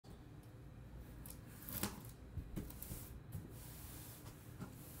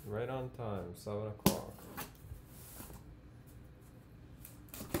Right on time, 7 o'clock.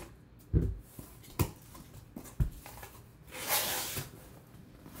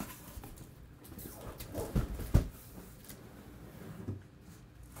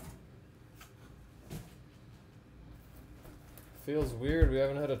 Feels weird, we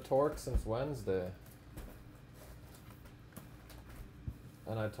haven't had a torque since Wednesday.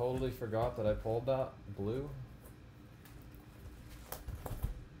 And I totally forgot that I pulled that blue.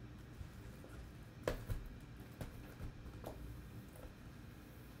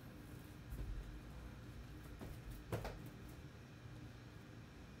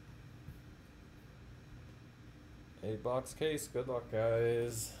 $8 case, good luck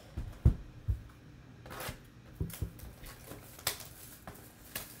guys.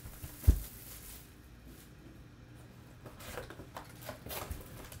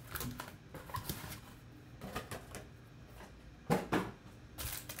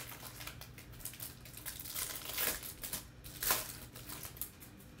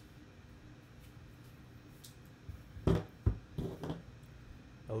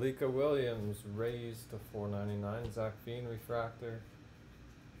 Alika Williams raised to $4.99. Zach Fiend refractor.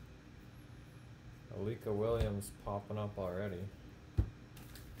 Alika Williams popping up already.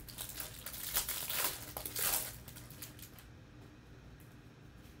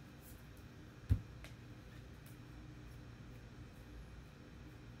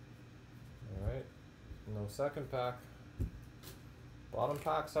 Alright, no second pack. Bottom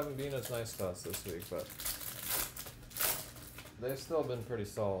packs haven't been as nice to us this week, but they've still been pretty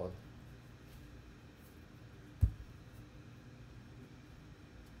solid.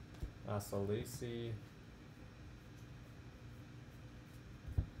 Asalisi.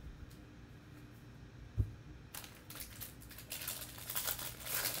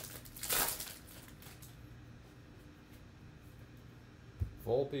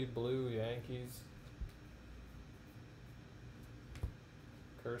 Volpe blue Yankees.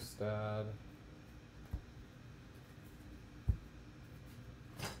 Kerstad.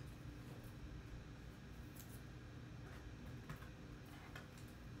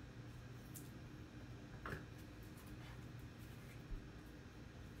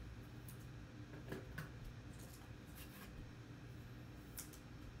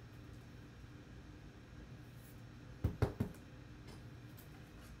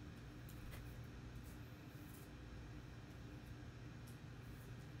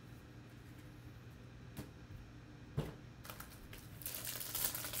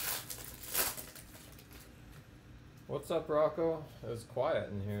 What's up, Rocco? It was quiet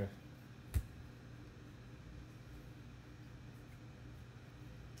in here.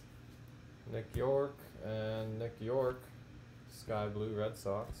 Nick York and Nick York, Sky Blue Red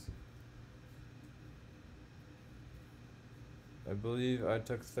Sox. I believe I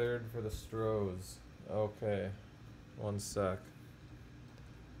took third for the Stros. Okay, one sec.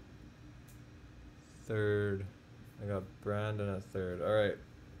 Third. I got Brandon at third. Alright.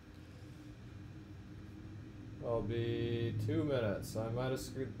 I'll be 2 minutes. I might have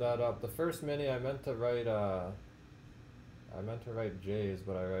screwed that up. The first mini I meant to write Jays,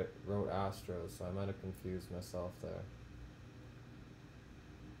 but I wrote Astros, so I might have confused myself there.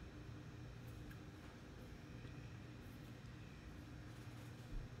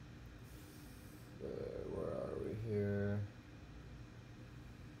 Where are we here?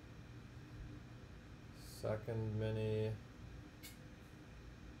 Second mini.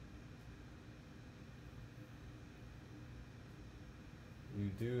 You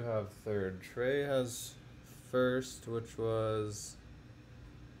do have third. Trey has first, which was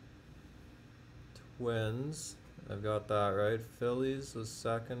Twins. I've got that right. Phillies was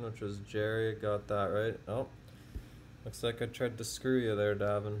second, which was Jerry. Got that right. Oh, looks like I tried to screw you there,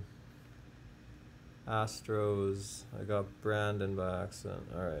 Davin. Astros. I got Brandon by accident.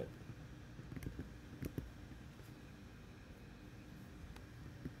 Alright.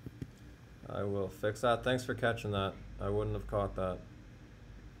 I will fix that. Thanks for catching that. I wouldn't have caught that.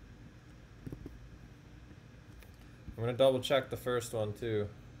 I'm gonna double check the first one too,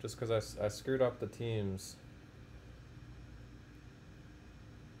 just because I screwed up the teams.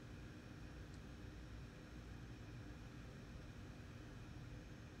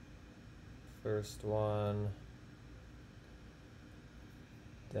 First one,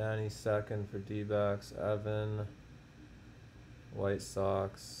 Danny second for D-backs, Evan, White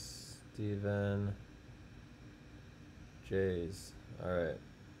Sox, Steven, Jays. Alright,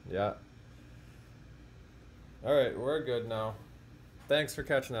 yeah. Alright, we're good now. Thanks for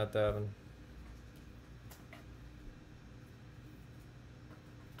catching that, Davin.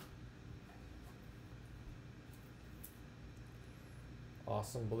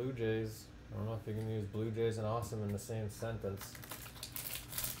 Awesome Blue Jays. I don't know if you can use Blue Jays and awesome in the same sentence.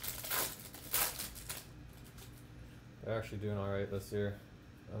 They're actually doing alright this year.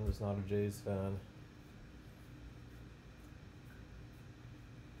 I'm just not a Jays fan.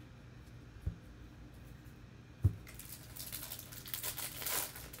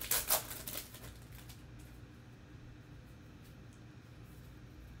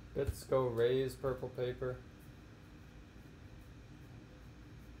 Bitsko Rays purple paper.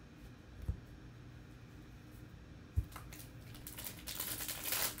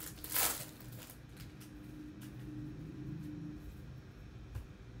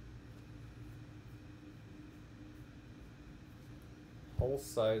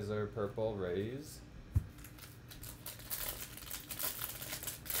 Holsizer purple Rays.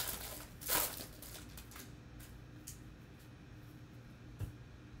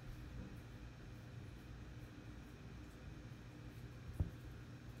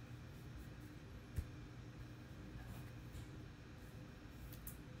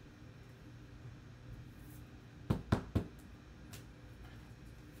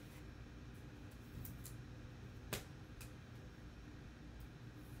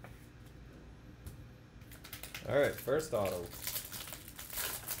 Alright, first auto.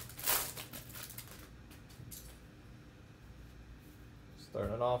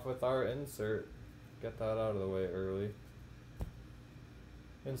 Starting off with our insert. Get that out of the way early.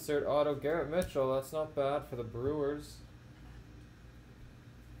 Insert auto Garrett Mitchell. That's not bad for the Brewers.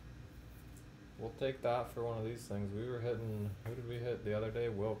 We'll take that for one of these things. We were hitting, who did we hit the other day?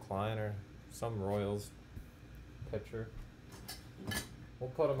 Will Klein or some Royals pitcher. We'll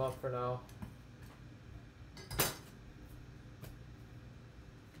put him up for now.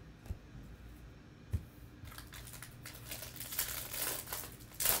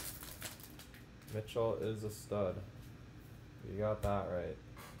 Mitchell is a stud. You got that right.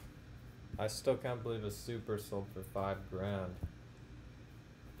 I still can't believe a super sold for $5 grand.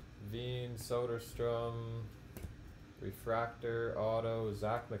 Veen, Soderstrom, Refractor, Auto,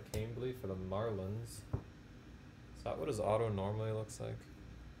 Zach McCambly for the Marlins. Is that what his auto normally looks like?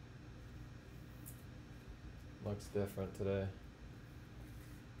 Looks different today.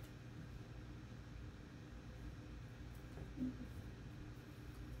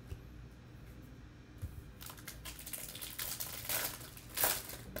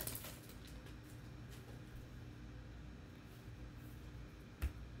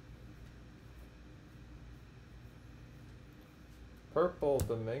 Purple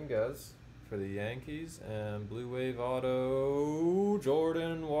Dominguez for the Yankees, and Blue Wave auto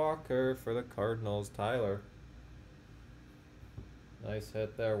Jordan Walker for the Cardinals. Tyler. Nice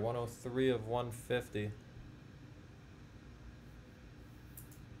hit there. 103 of 150.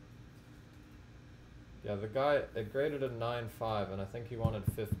 Yeah, the guy, it graded a 9.5, and I think he wanted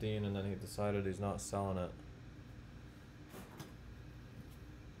 15, and then he decided he's not selling it.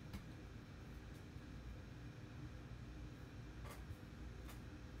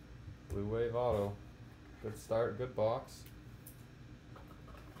 Blue Wave auto. Good start, good box.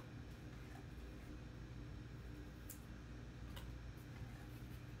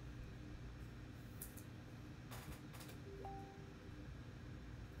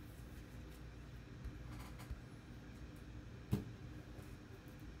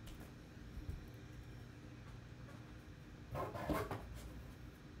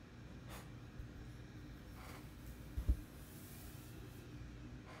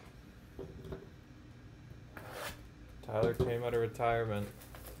 Tyler came out of retirement.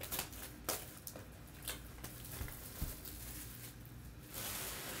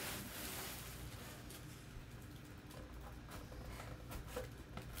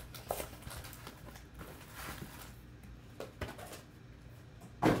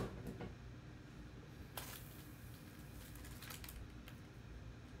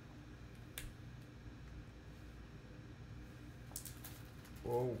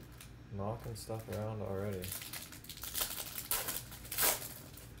 Whoa, knocking stuff around already.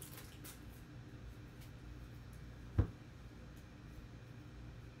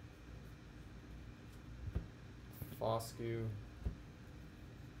 Foscue.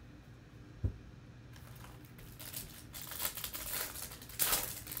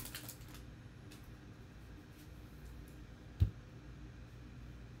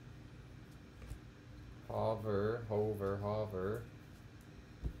 Hover.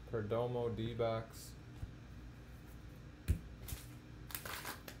 Perdomo D-backs.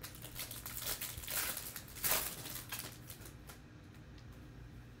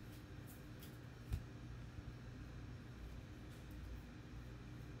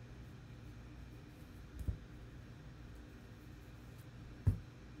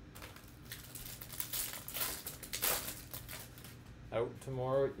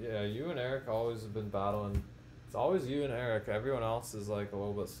 tomorrow. Yeah, you and Eric always have been battling. It's always you and Eric. Everyone else is like a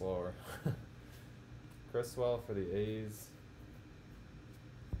little bit slower. Chriswell for the A's.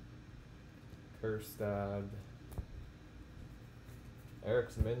 Kerstad.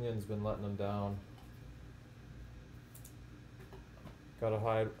 Eric's minion's been letting him down. Gotta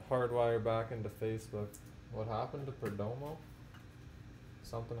hardwire back into Facebook. What happened to Perdomo?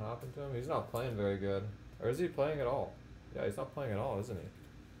 Something happened to him? He's not playing very good. Or is he playing at all? Yeah, he's not playing at all, isn't he?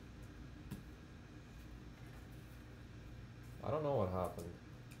 I don't know what happened.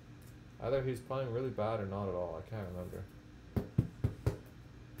 Either he's playing really bad or not at all. I can't remember.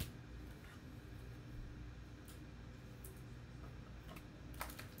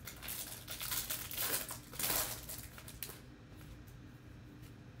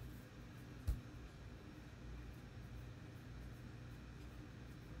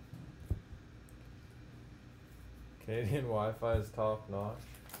 Canadian Wi-Fi is top notch.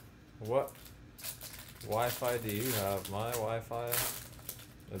 What Wi-Fi do you have? My Wi-Fi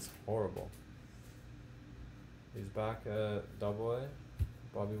is horrible. He's back at AA.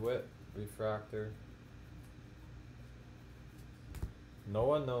 Bobby Witt, Refractor. No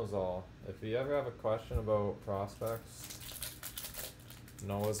one knows all. If you ever have a question about prospects,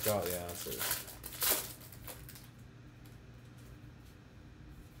 Noah's got the answers.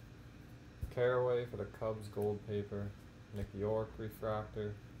 Caraway for the Cubs, gold paper. Nick York,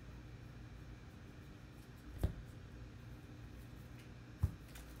 refractor.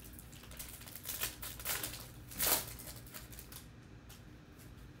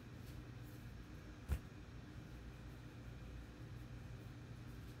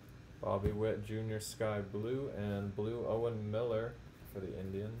 Bobby Witt Jr. Sky Blue, and Blue Owen Miller for the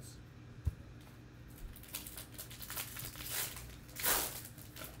Indians.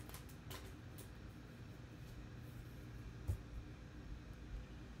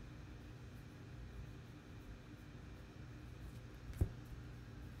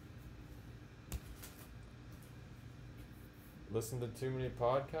 Listen to too many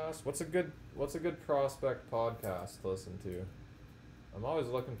podcasts? What's a good prospect podcast to listen to? I'm always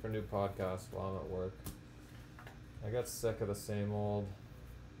looking for new podcasts while I'm at work. I get sick of the same old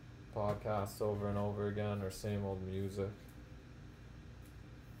podcasts over and over again, or same old music.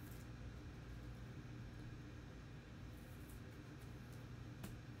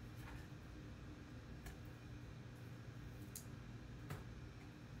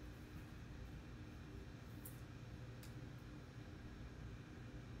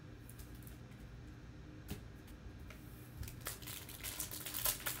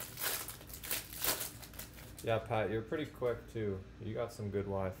 Yeah, Pat, you're pretty quick too. You got some good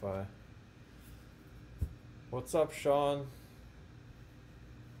Wi-Fi. What's up, Sean?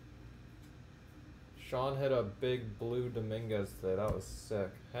 Sean hit a big blue Dominguez today. That was sick.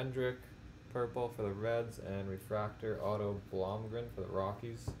 Hendrick, purple for the Reds, and refractor Otto Blomgren for the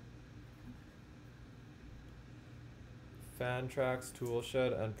Rockies. Fantrax,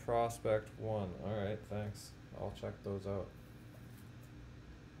 Toolshed, and Prospect 1. Alright, thanks. I'll check those out.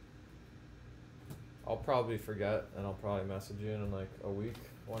 I'll probably forget, and I'll probably message you in like a week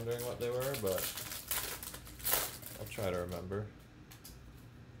wondering what they were, but I'll try to remember.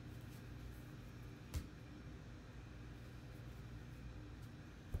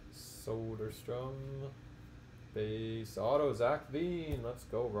 Soderstrom, base auto, Zach Veen. Let's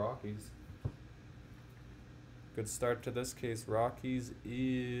go, Rockies. Good start to this case. Rockies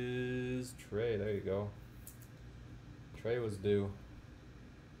is Trey. There you go. Trey was due.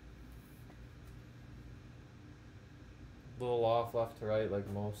 Little off left to right like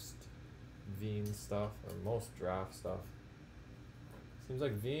most Veen stuff, or most draft stuff. Seems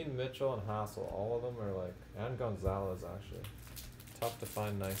like Veen, Mitchell, and Hassel, all of them are like, and Gonzalez actually. Tough to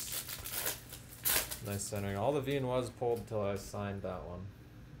find nice centering. All the Veen was pulled until I signed that one.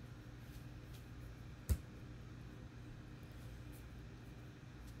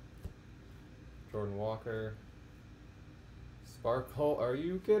 Jordan Walker. Sparkle, are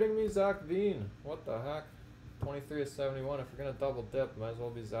you kidding me? Zach Veen, what the heck? 23 of 71. If we're gonna double dip, might as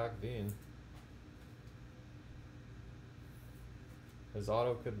well be Zach Veen. His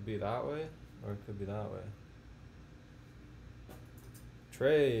auto could be that way, or it could be that way.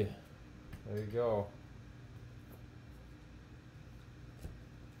 Trey, there you go.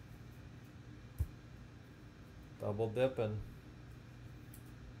 Double dipping.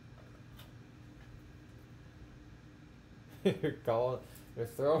 You're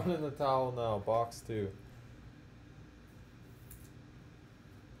throwing in the towel now. Box 2.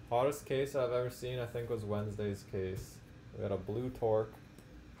 Hottest case I've ever seen, I think, was Wednesday's case. We got a blue Torque.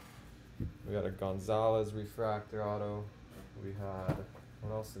 We got a Gonzalez refractor auto. We had,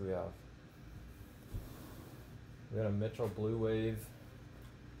 what else did we have? We had a Mitchell Blue Wave.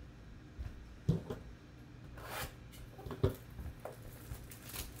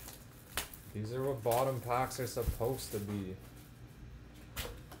 These are what bottom packs are supposed to be.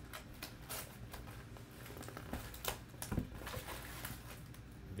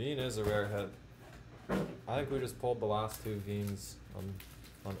 Veen is a rare hit. I think we just pulled the last two Veens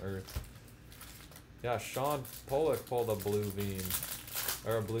on Earth. Yeah, Sean Pollock pulled a blue Veen.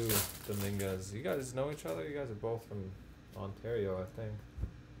 Or a blue Dominguez. You guys know each other? You guys are both from Ontario, I think.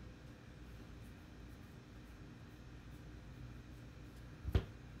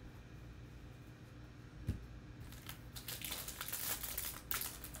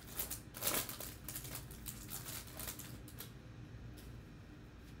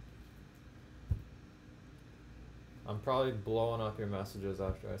 I'm probably blowing up your messages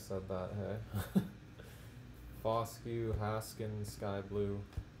after I said that, hey? Foscue, Haskin, Sky Blue.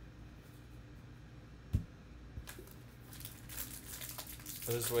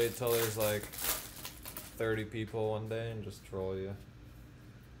 I'll just wait till there's like 30 people one day and just troll you.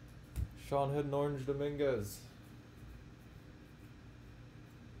 Sean Hood and Orange Dominguez.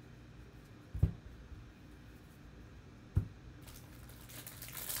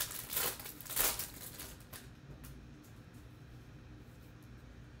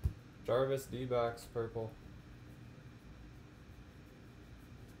 Jarvis D-backs purple.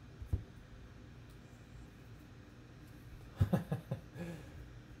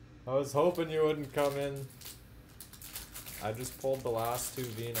 I was hoping you wouldn't come in. I just pulled the last two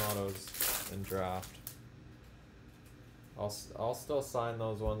Veen autos in draft. I'll still sign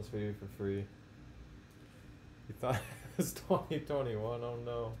those ones for you for free. You thought it was 2021? Oh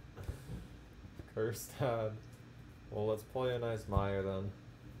no. Cursed ad. Well, let's play a nice Meyer then.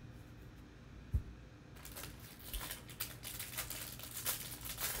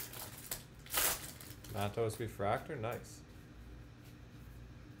 Matos Refractor, nice.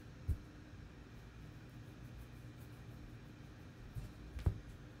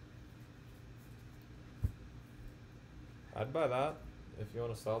 I'd buy that if you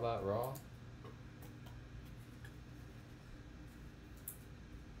want to sell that raw.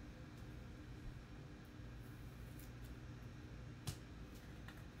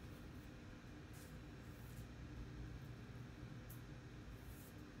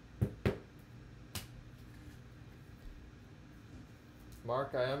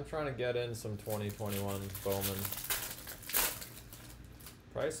 Mark, I am trying to get in some 2021 Bowman.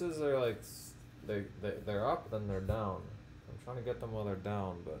 Prices are like, they're up, then they're down. I'm trying to get them while they're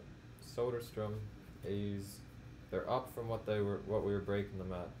down, but Soderstrom, A's, they're up from what we were breaking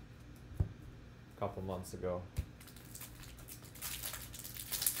them at a couple months ago.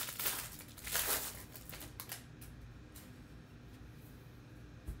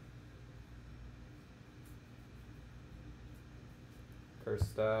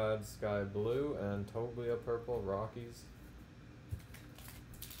 Kerstad, Sky Blue, and Toblia Purple, Rockies.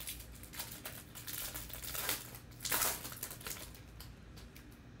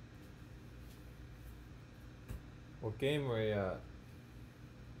 What game were you at?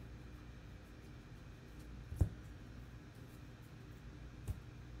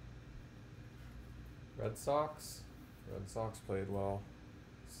 Red Sox? Red Sox played well.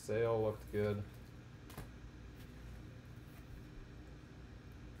 Sale looked good.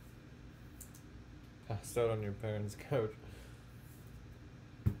 Passed out on your parents' couch.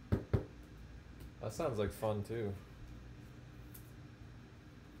 That sounds like fun too.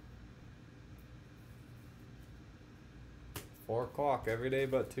 Four o'clock every day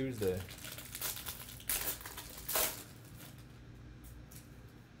but Tuesday.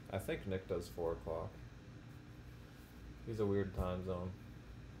 I think Nick does 4 o'clock. He's a weird time zone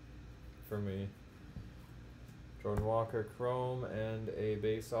for me. Jordan Walker Chrome and a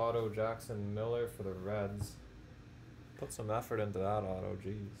base auto Jackson Miller for the Reds. Put some effort into that auto,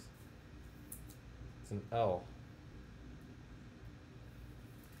 jeez. It's an L.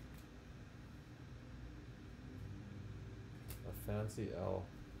 A fancy L.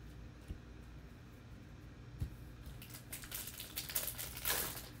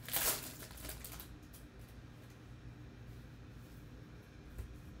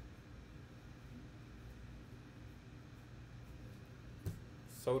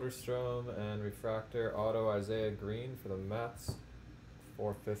 Soderstrom and refractor auto Isaiah Green for the Mets.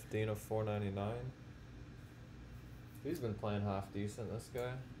 415 of 499. He's been playing half decent, this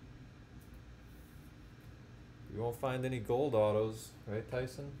guy. You won't find any gold autos, right,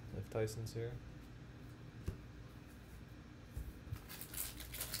 Tyson? If Tyson's here.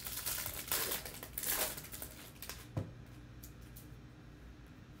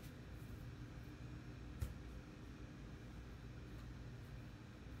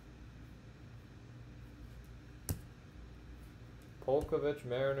 Polkovich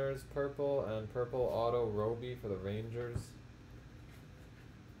Mariners purple and purple auto Roby for the Rangers.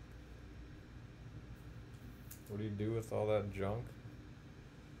 What do you do with all that junk?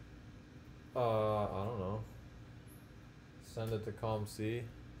 I don't know. Send it to ComC.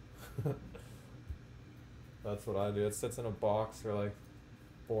 That's what I do. It sits in a box for like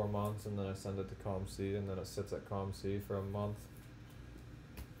 4 months and then I send it to ComC and then it sits at ComC for a month.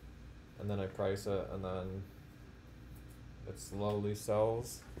 And then I price it and then it slowly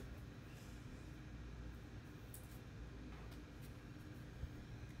sells.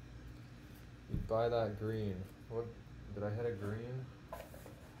 You buy that green. What, did I hit a green?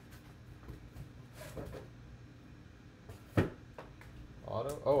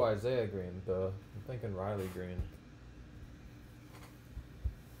 Auto? Oh, Isaiah Green. Duh. I'm thinking Riley Green.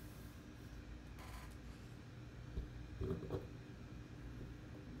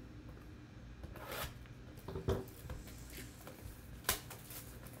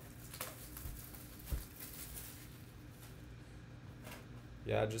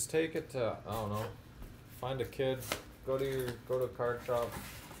 Yeah, just take it to, I don't know, find a kid, go to a card shop,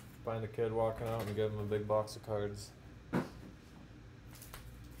 find a kid walking out and give him a big box of cards.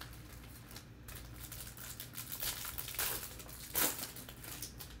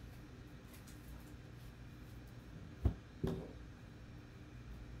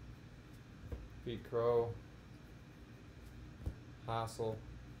 Pete Crow, Hassel.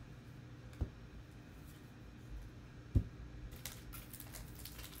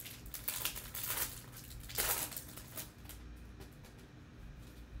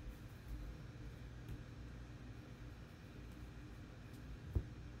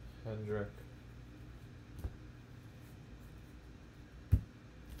 Hendrick.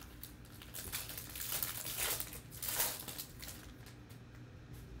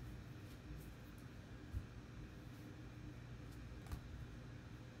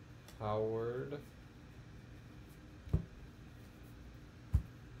 Howard.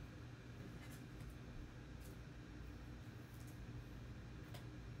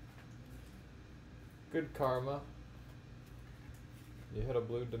 Good karma. You hit a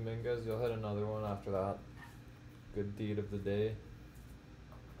blue Dominguez, you'll hit another one after that. Good deed of the day.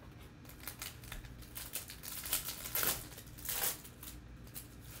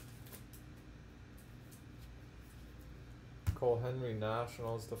 Cole Henry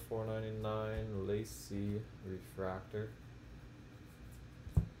Nationals to 499. Lacey Refractor.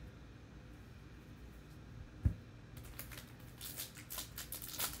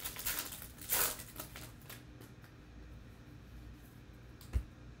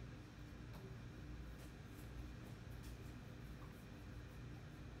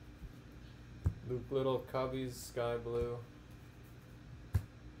 Luke Little Cubbies Sky Blue.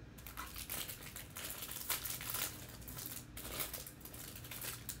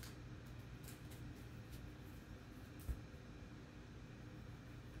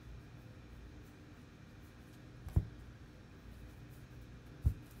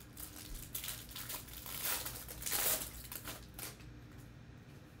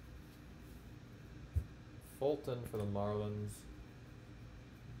 Fulton for the Marlins.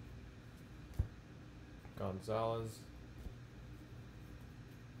 Gonzalez.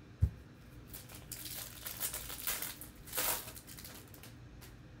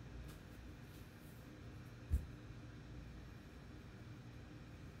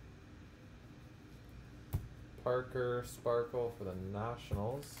 Parker Sparkle for the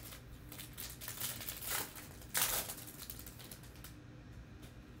Nationals.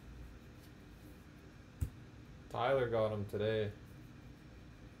 Tyler got him today.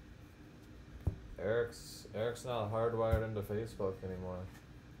 Eric's not hardwired into Facebook anymore.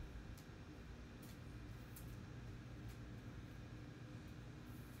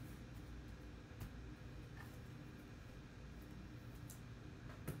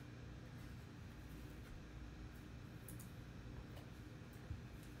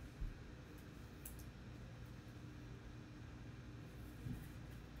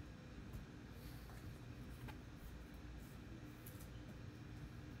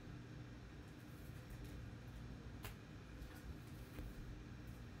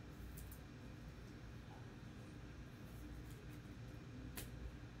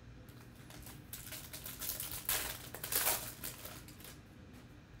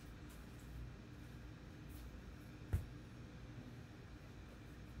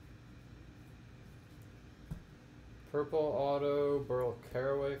 Purple auto, Burl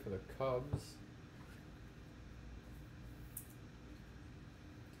Caraway for the Cubs.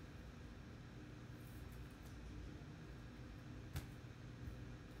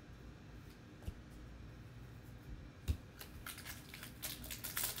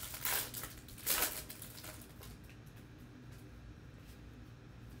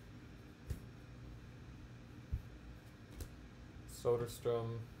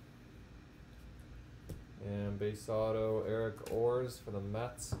 Soderstrom. And base auto, Eric Ors for the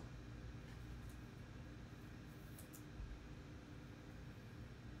Mets.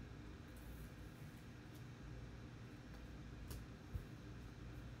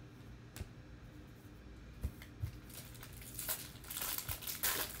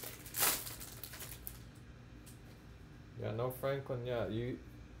 Yeah, no Franklin yet.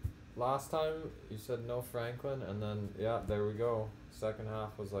 Last time you said no Franklin, and then yeah, there we go. Second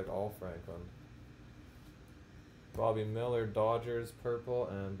half was like all Franklin. Bobby Miller, Dodgers, purple,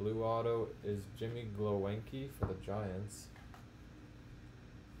 and blue auto is Jimmy Glowinski for the Giants.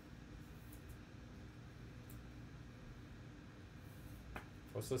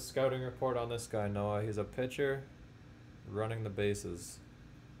 What's the scouting report on this guy, Noah? He's a pitcher, running the bases,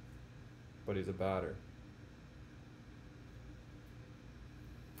 but he's a batter.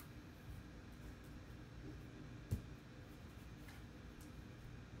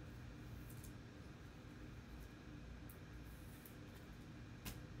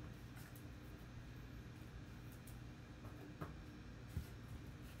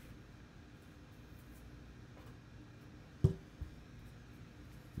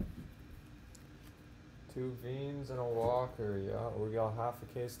 Two Veens and a Walker, yeah. We got half a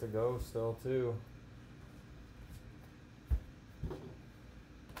case to go still, too.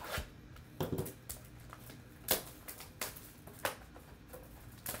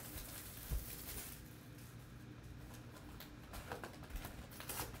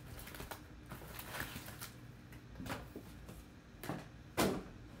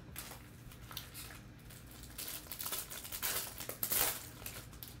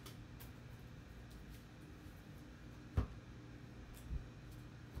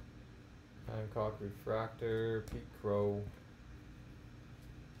 Hancock Refractor, Pete Crow,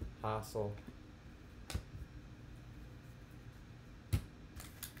 Hassel.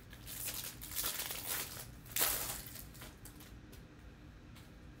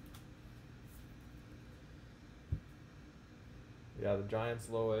 Yeah, the Giants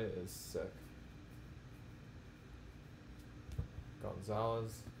low A is sick.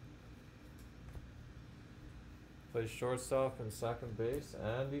 Gonzalez plays shortstop and second base.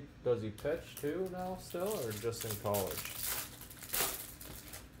 And does he pitch too now still, or just in college?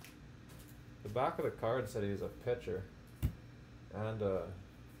 The back of the card said he's a pitcher and a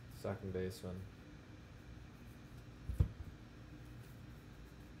second baseman.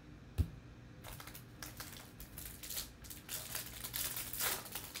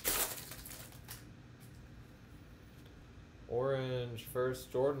 Orange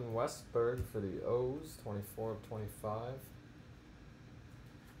first, Jordan Westburg for the O's, 24 of 25.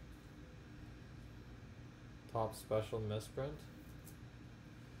 Top special misprint.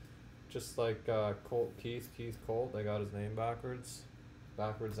 Just like Keith Colt, they got his name backwards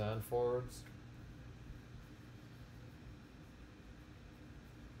and forwards.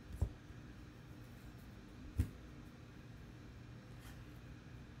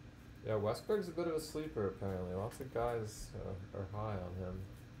 Yeah, Westberg's a bit of a sleeper apparently. Lots of guys are high on him.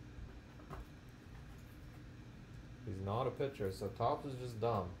 He's not a pitcher, so Topps is just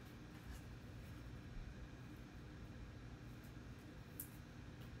dumb.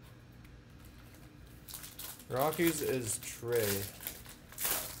 Rockies is Trey.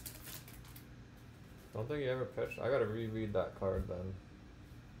 Don't think he ever pitched. I gotta reread that card then.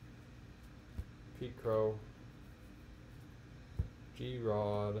 Pete Crow.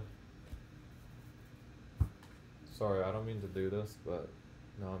 G-Rod. Sorry, I don't mean to do this, but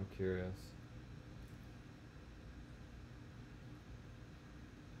now I'm curious.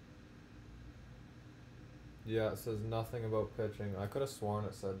 Yeah, it says nothing about pitching. I could have sworn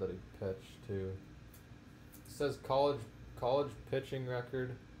it said that he pitched too. It says college pitching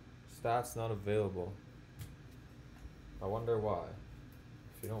record, stats not available. I wonder why.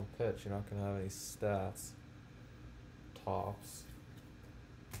 If you don't pitch, you're not gonna have any stats. Topps.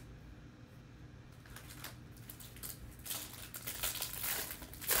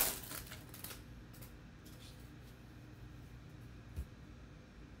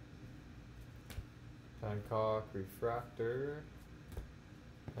 Hancock Refractor,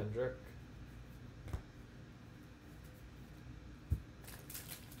 Hendrick.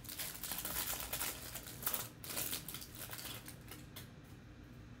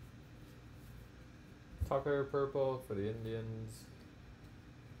 Tucker purple for the Indians.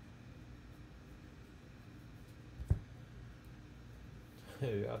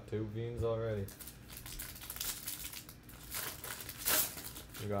 You got two beans already.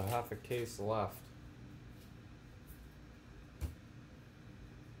 We got half a case left.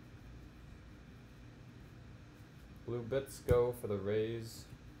 Blue bits go for the Rays.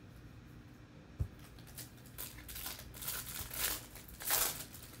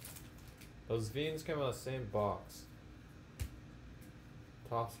 Those Veens came out of the same box.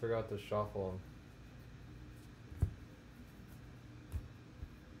 Topps forgot to shuffle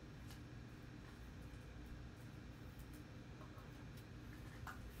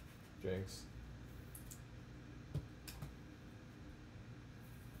them. Jinx.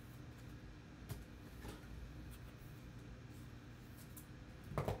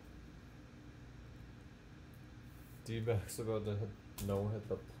 D-backs about to no-hit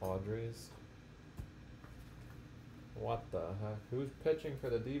the Padres. What the heck? Who's pitching for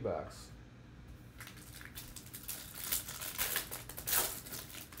the D-backs?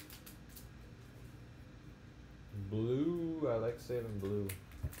 Blue. I like saving blue.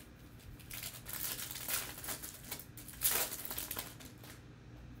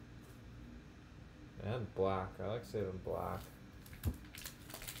 And black. I like saving black.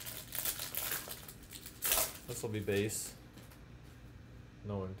 This will be base.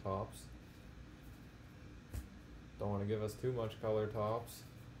 Knowing Topps. Don't want to give us too much color, Topps.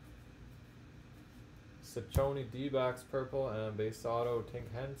 Ciccone D-backs purple and base auto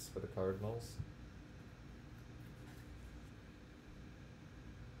Tink Hence for the Cardinals.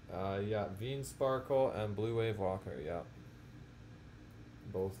 Yeah, Veen Sparkle and Blue Wave Walker, yeah.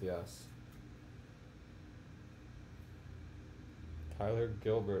 Both yes. Tyler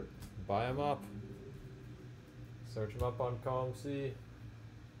Gilbert. Buy him up. Search him up on COMC.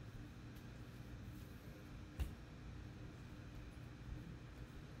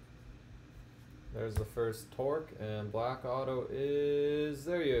 There's the first Torque, and black auto is,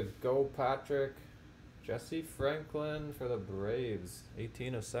 there you go, Patrick. Jesse Franklin for the Braves,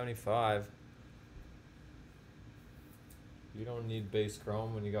 18/75. You don't need base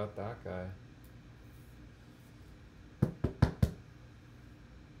chrome when you got that guy.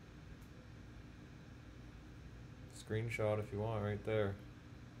 Screenshot if you want right there.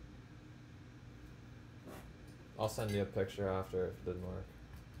 I'll send you a picture after if it didn't work.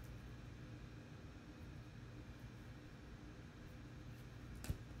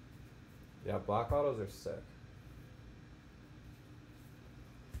 Yeah, black autos are sick.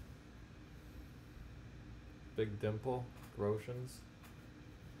 Big Dimple, Groshans.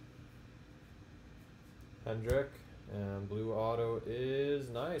 Hendrick, and blue auto is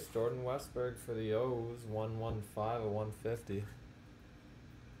nice. Jordan Westberg for the O's, 115 of 150.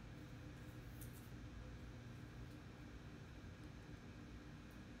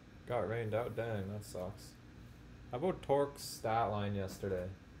 Got rained out, dang, that sucks. How about Torque's stat line yesterday?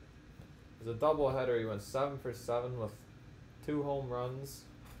 It was a doubleheader. He went 7 for 7 with 2 home runs,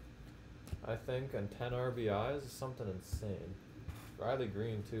 I think, and 10 RBIs. Something insane. Riley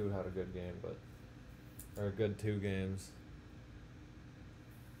Green too had a good game, but or a good 2 games.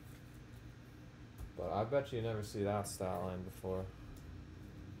 But I bet you never see that stat line before.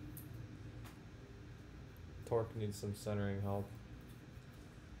 Torque needs some centering help.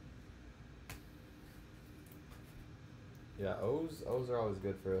 Yeah, O's are always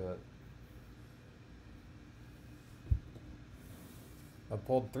good for a hit. I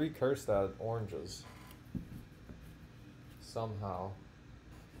pulled 3 Kjerstad oranges. Somehow.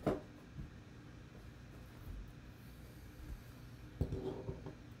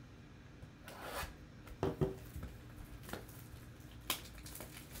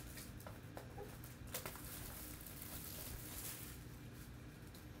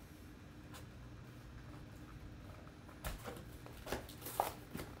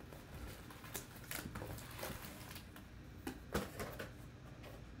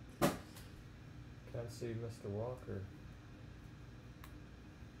 Can't see Mr. Walker.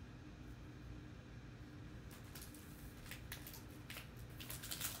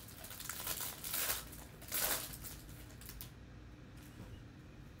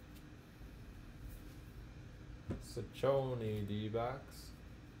 Ciccone D-backs.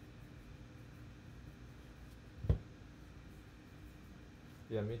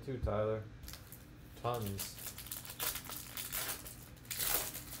 Yeah, me too, Tyler. Tons.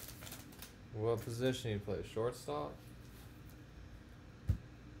 What position you play? Shortstop?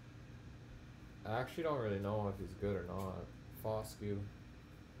 I actually don't really know if he's good or not. Foscue.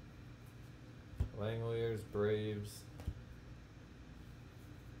 Langoliers, Braves.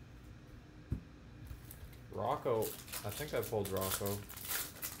 Rocco. I think I pulled Rocco.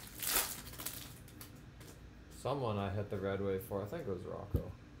 Someone I hit the red wave for. I think it was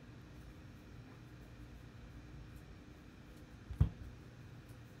Rocco.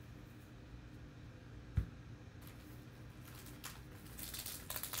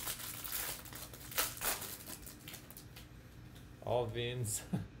 all Veens.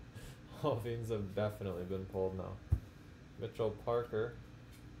 All Veens have definitely been pulled now. Mitchell Parker.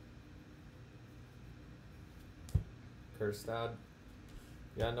 Kerstad.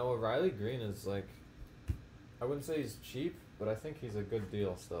 Yeah, no, Riley Green is like, I wouldn't say he's cheap, but I think he's a good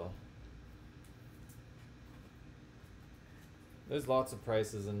deal still. There's lots of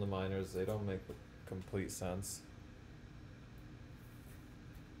prices in the minors, they don't make complete sense.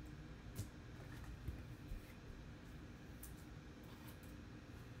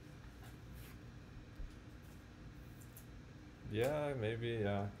 Yeah, maybe,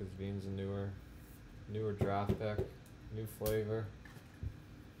 yeah, because Veen's a newer draft pick, new flavor.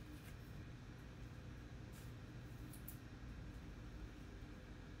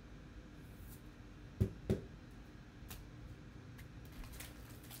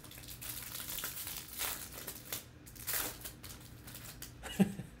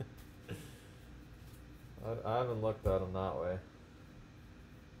 I haven't looked at him that way.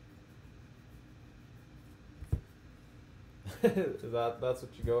 That's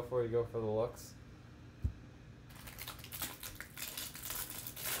what you go for? You go for the looks?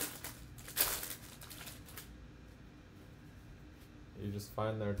 You just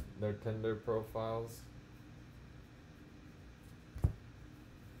find their Tinder profiles?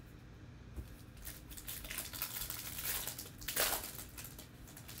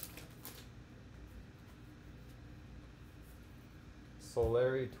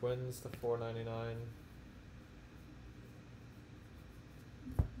 Solari Twins to 499.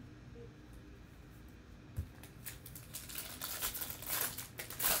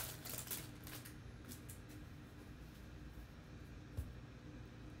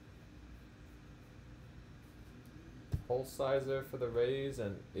 Holsizer for the Rays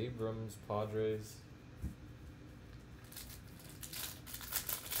and Abrams Padres.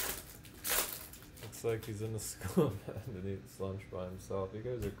 Looks like he's in the school and eats lunch by himself. You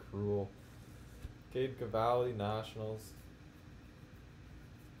guys are cruel. Cade Cavalli, Nationals.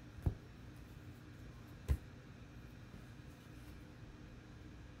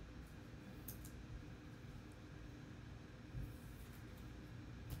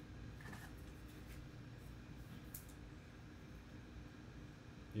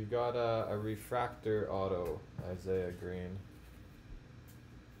 You got a refractor auto, Isaiah Green.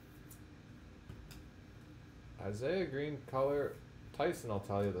 Isaiah Green color. Tyson will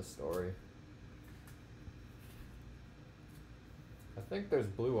tell you the story. I think there's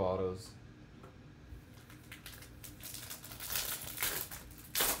blue autos.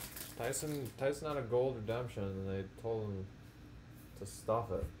 Tyson had a gold redemption and they told him to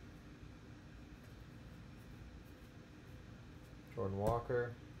stuff it. Jordan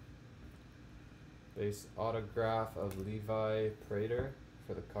Walker. Base autograph of Levi Prater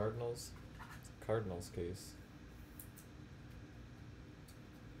for the Cardinals. It's a Cardinals case.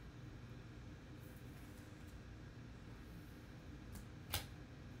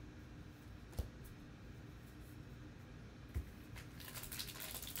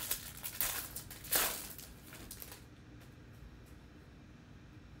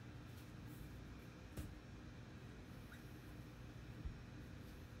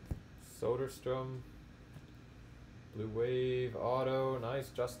 Soderstrom, Blue Wave auto, nice.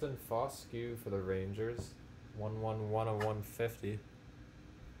 Justin Foscue for the Rangers, 111 of 150.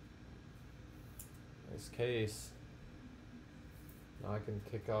 Nice case. Now I can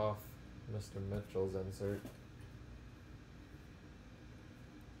kick off Mr. Mitchell's insert.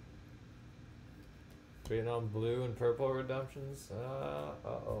 Green on blue and purple redemptions.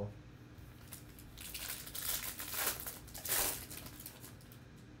 Uh-oh.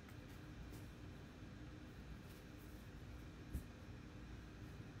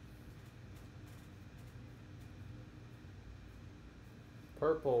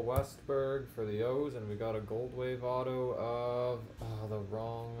 Purple Westberg for the O's, and we got a Gold Wave auto of the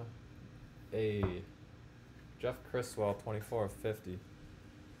wrong A. Jeff Criswell, 24 of 50.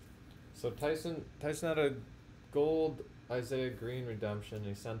 So Tyson had a gold Isaiah Green redemption.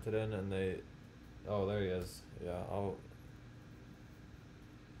 He sent it in, and they. Oh, there he is. Yeah, I'll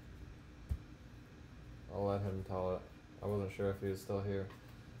let him tell it. I wasn't sure if he was still here.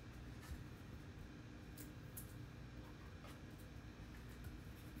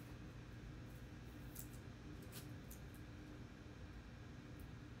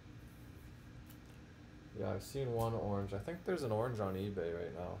 Yeah, I've seen one orange. I think there's an orange on eBay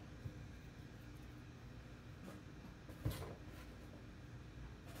right now.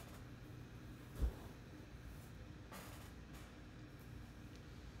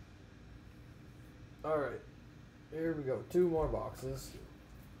 Alright, here we go. 2 more boxes.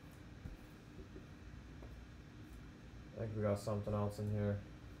 I think we got something else in here.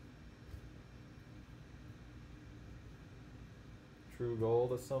 True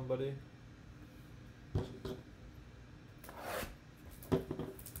gold is somebody.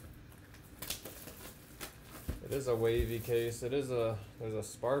 It is a wavy case. It is a, there's a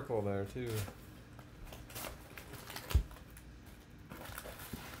sparkle there too.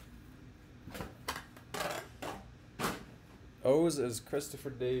 O's is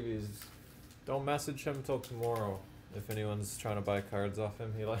Christopher Davies. Don't message him till tomorrow if anyone's trying to buy cards off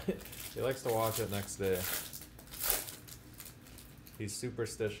him. He likes to watch it next day. He's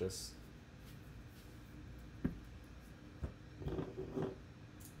superstitious.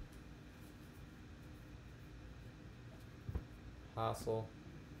 Hassle.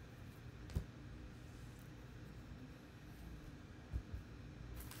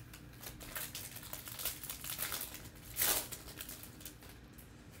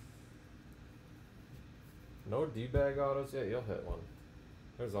 No D-bag autos yet? You'll hit one.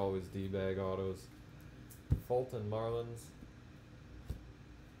 There's always D-bag autos. Fulton Marlins.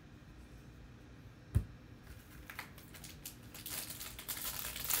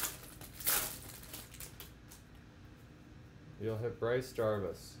 You'll hit Bryce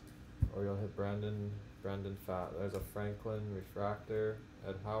Jarvis. Or you'll hit Brandon Pfaadt. There's a Franklin refractor.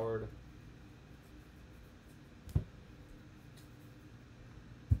 Ed Howard.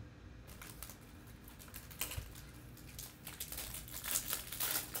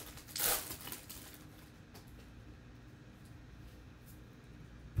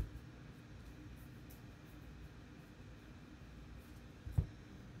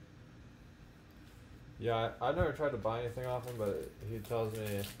 Yeah, I never tried to buy anything off him, but he tells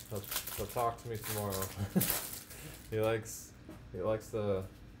me he'll talk to me tomorrow. he likes the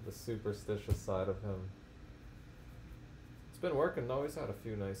superstitious side of him. It's been working though. He's had a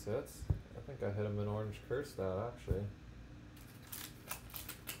few nice hits. I think I hit him in Orange Kerstad actually.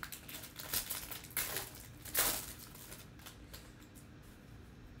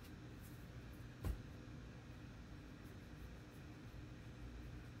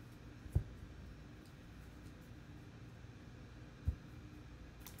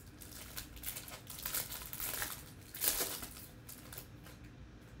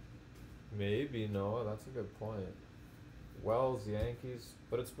 Maybe Noah, that's a good point. Wells, Yankees,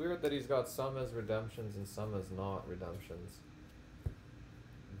 but it's weird that he's got some as redemptions and some as not redemptions.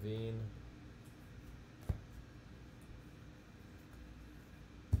 Veen.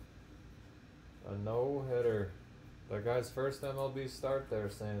 A no-hitter. That guy's first MLB start they're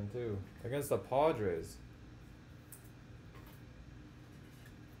saying too. Against the Padres.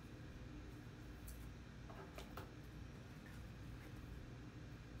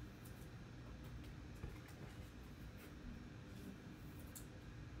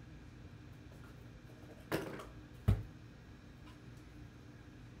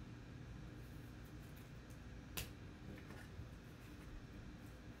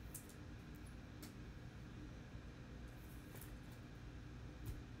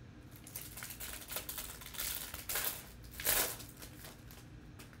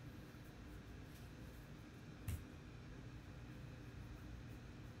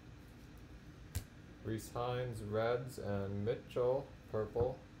 Reese Hines, Reds, and Mitchell,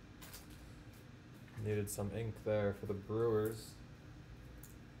 purple. Needed some ink there for the Brewers.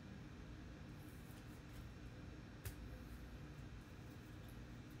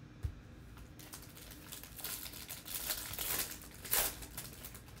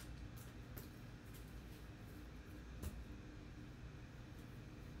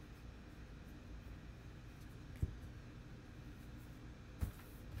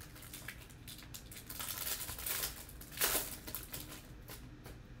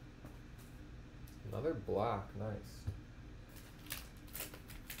 Another black, nice.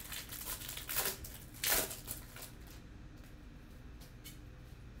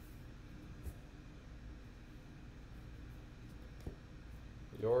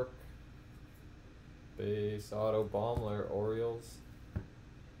 York, base, auto, Baumler, Orioles.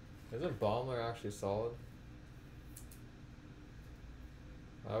 Isn't Baumler actually solid?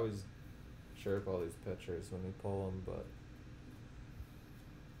 I always chirp all these pitchers when we pull them, but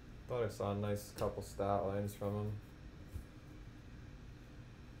thought I saw a nice couple stat lines from him.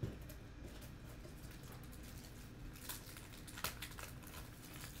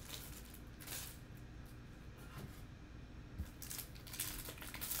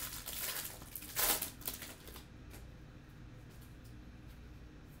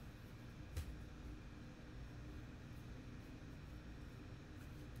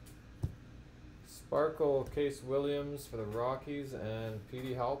 Sparkle, Case Williams for the Rockies, and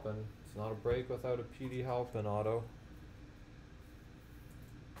Petey Halpin. It's not a break without a Petey Halpin auto.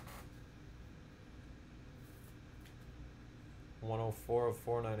 104 of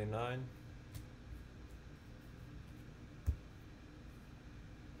 499.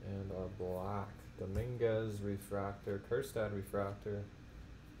 And our black Dominguez refractor, Kerstad refractor.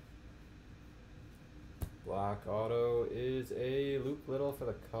 Black auto is a Luke Little for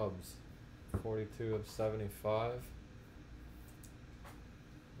the Cubs. 42 of 75.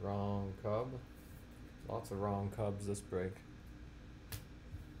 Wrong Cub. Lots of wrong Cubs this break.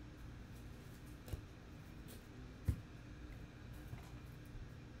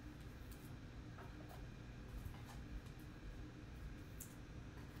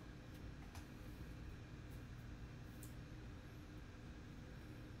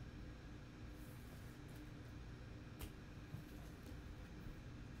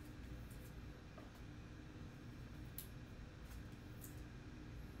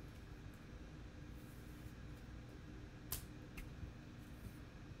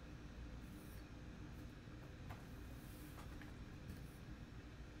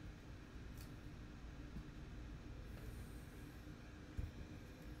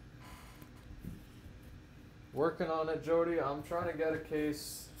 Working on it, Jody. I'm trying to get a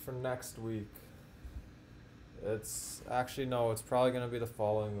case for next week. It's actually, no, it's probably going to be the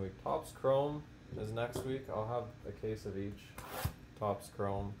following week. Topps Chrome is next week. I'll have a case of each. Topps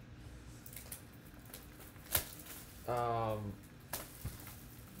Chrome.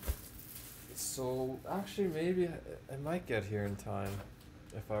 So actually maybe I might get here in time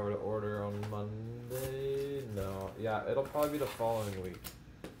if I were to order on Monday. No, yeah, it'll probably be the following week.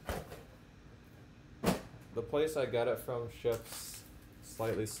 The place I get it from ships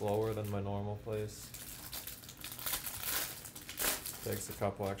slightly slower than my normal place. Takes a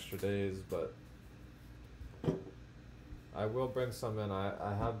couple extra days, but I will bring some in.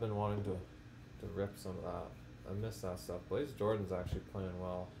 I have been wanting to rip some of that. I miss that stuff. Blaze Jordan's actually playing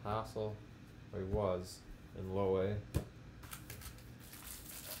well. Hassel, or he was, in low A.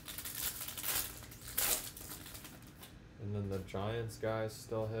 And then the Giants guy's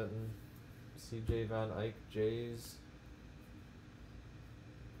still hitting. CJ Van Eyck, Jays.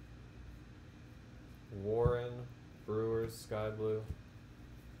 Warren, Brewers, Sky Blue.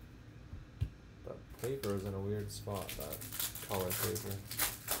 That paper is in a weird spot, that color paper.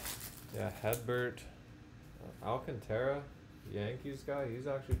 Yeah, Hedbert. Alcantara, Yankees guy, he's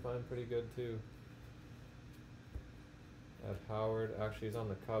actually playing pretty good too. Ed Howard, actually he's on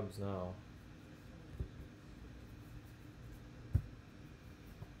the Cubs now.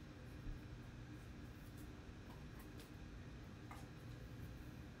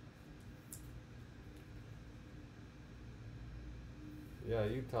 Yeah,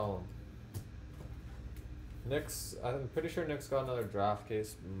 you tell him. Nick's, I'm pretty sure Nick's got another draft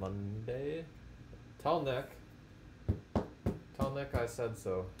case Monday. Tell Nick. Tell Nick I said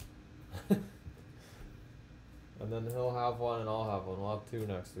so. And then he'll have one and I'll have one. We'll have two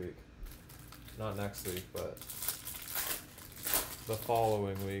next week. Not next week, but the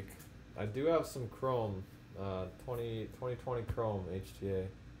following week. I do have some Chrome, 2020 Chrome HTA.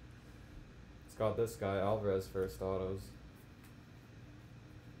 It's got this guy, Alvarez first autos.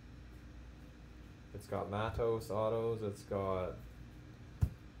 It's got Matos autos, it's got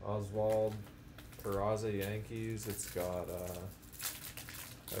Oswald Peraza Yankees, it's got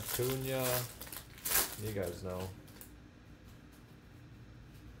Acuna, you guys know.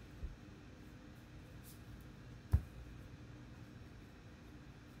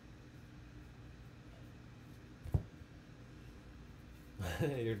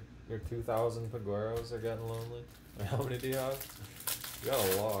 your 2,000 Pagueros are getting lonely. How many do you have? You got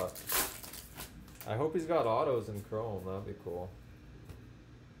a lot. I hope he's got autos in Chrome, that'd be cool.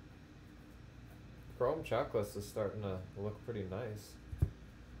 Chrome checklist is starting to look pretty nice.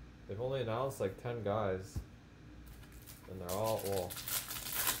 They've only announced like 10 guys. And they're all, well,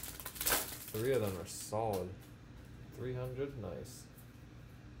 3 of them are solid. 300, nice.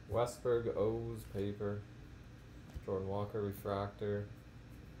 Westberg, O's, paper. Jordan Walker, refractor.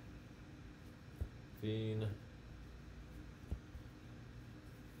 Bean.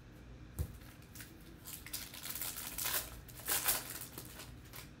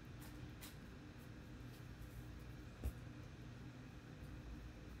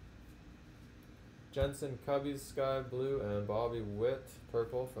 Jensen Cubbies, sky blue, and Bobby Witt,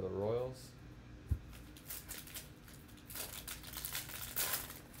 purple for the Royals.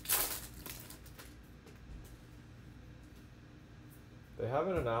 They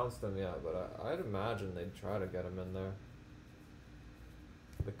haven't announced them yet, but I'd imagine they'd try to get him in there.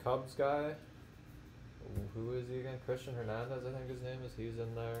 The Cubs guy, who is he again? Christian Hernandez, I think his name is. He's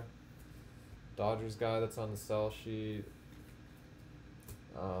in there. Dodgers guy that's on the sell sheet.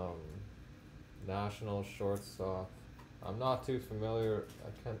 National shortstop, I'm not too familiar.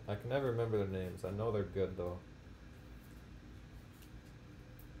 I can never remember their names. I know they're good though.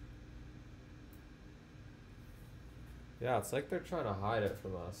 Yeah, it's like they're trying to hide it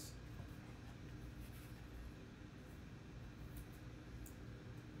from us.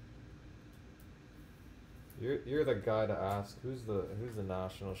 You're the guy to ask. Who's the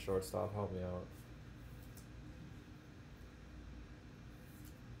national shortstop? Help me out.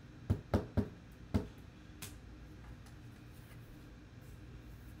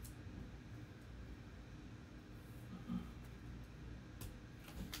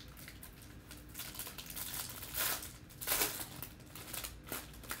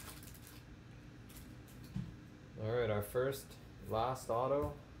 Alright, our last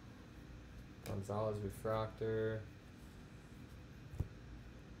auto. Gonzalez refractor.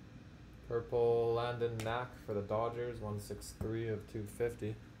 Purple Landon Knack for the Dodgers, 163 of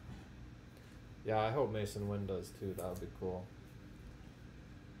 250. Yeah, I hope Mason Wynn does too. That would be cool.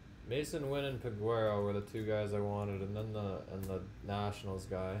 Mason Wynn and Peguero were the two guys I wanted, and then the Nationals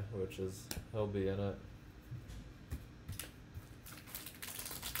guy, which is he'll be in it.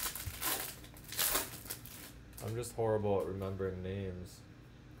 I'm just horrible at remembering names.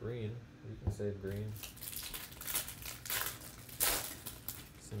 Green, you can say green.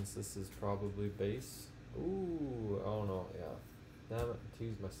 Since this is probably base. Ooh, oh no, yeah. Damn it,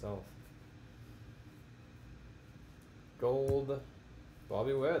 teased myself. Gold.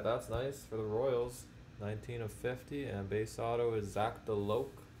 Bobby Witt, that's nice for the Royals. 19 of 50, and base auto is Zach DeLoach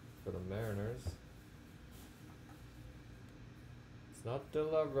for the Mariners. It's not De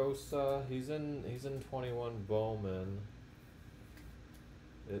La Rosa. He's in 21 Bowman.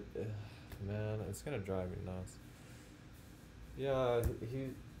 Man, it's gonna drive me nuts. Yeah,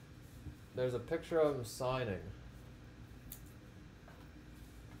 there's a picture of him signing.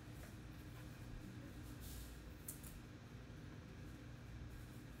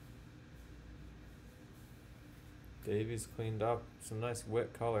 Davies cleaned up. Some nice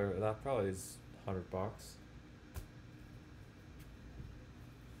Witt color. That probably is $100.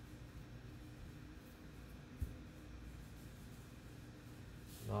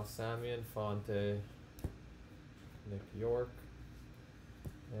 Now Sammy Infante, Nick York,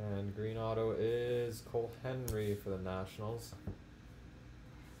 and green auto is Cole Henry for the Nationals.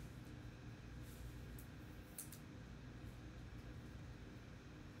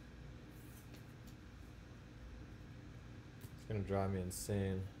 It's gonna drive me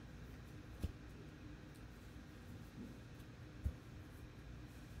insane.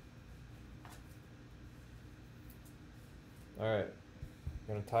 Alright,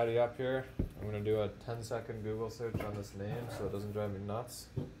 I'm gonna tidy up here. I'm gonna do a 10-second Google search on this name so it doesn't drive me nuts.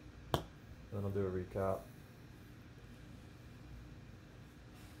 Then I'll do a recap.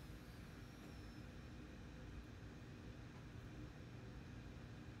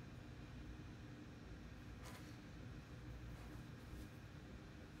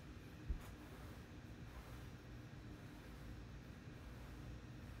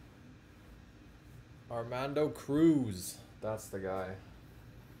 Armando Cruz, that's the guy.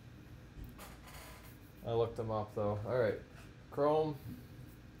 I looked him up though. Alright, Chrome.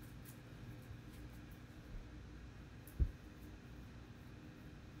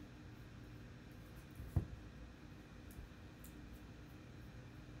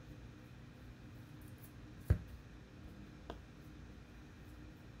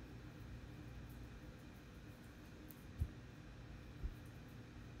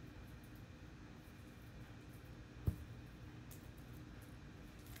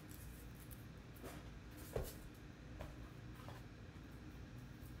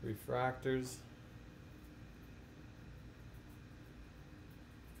 Refractors.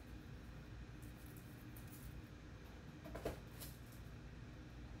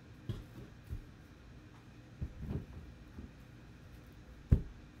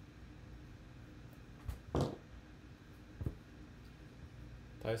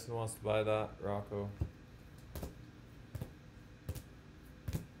 Tyson wants to buy that, Rocco.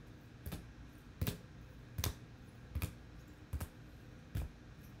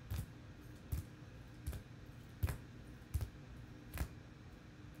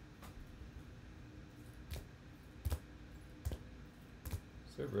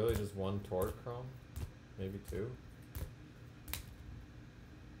 Is there really just one Torque Chrome? Maybe two?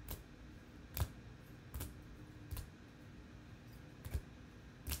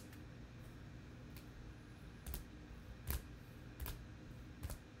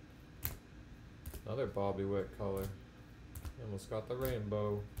 Another Bobby Witt color. Almost got the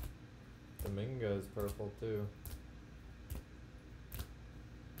rainbow. Dominga is purple too.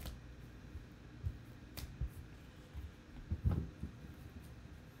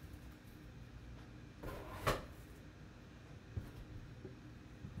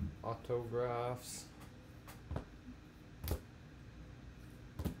 Autographs.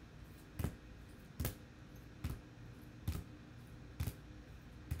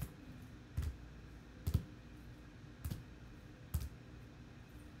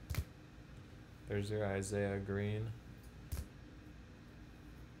 There's your Isaiah Green.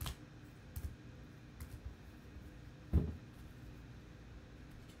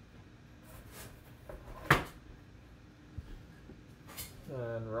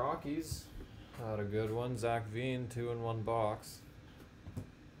 And Rockies had a good one. Zach Veen, 2 in 1 box.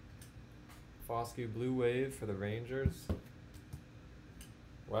 Foscue Blue Wave for the Rangers.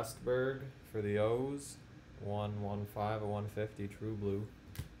 Westberg for the O's. 115 of 150 True Blue.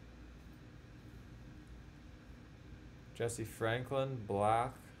 Jesse Franklin,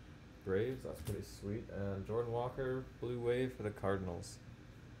 black, Braves, that's pretty sweet. And Jordan Walker, Blue Wave for the Cardinals.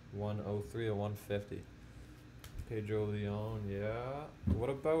 103 of 150. Pedro Leon, yeah. What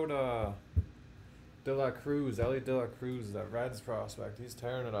about De La Cruz, Ellie De La Cruz, that Reds prospect? He's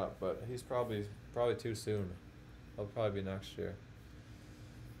tearing it up, but he's probably too soon. He'll probably be next year.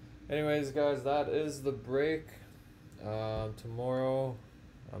 Anyways, guys, that is the break. Tomorrow,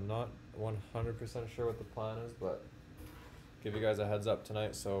 I'm not 100% sure what the plan is, but give you guys a heads up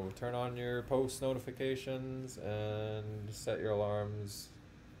tonight. So turn on your post notifications and set your alarms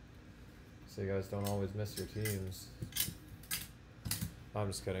so you guys don't always miss your teams. I'm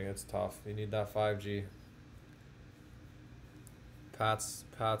just kidding, it's tough. You need that 5G. Pat's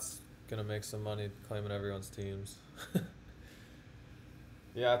gonna make some money claiming everyone's teams.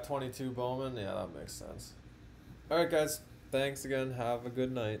 Yeah, 22 Bowman, yeah, that makes sense. Alright guys, thanks again, have a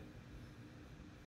good night.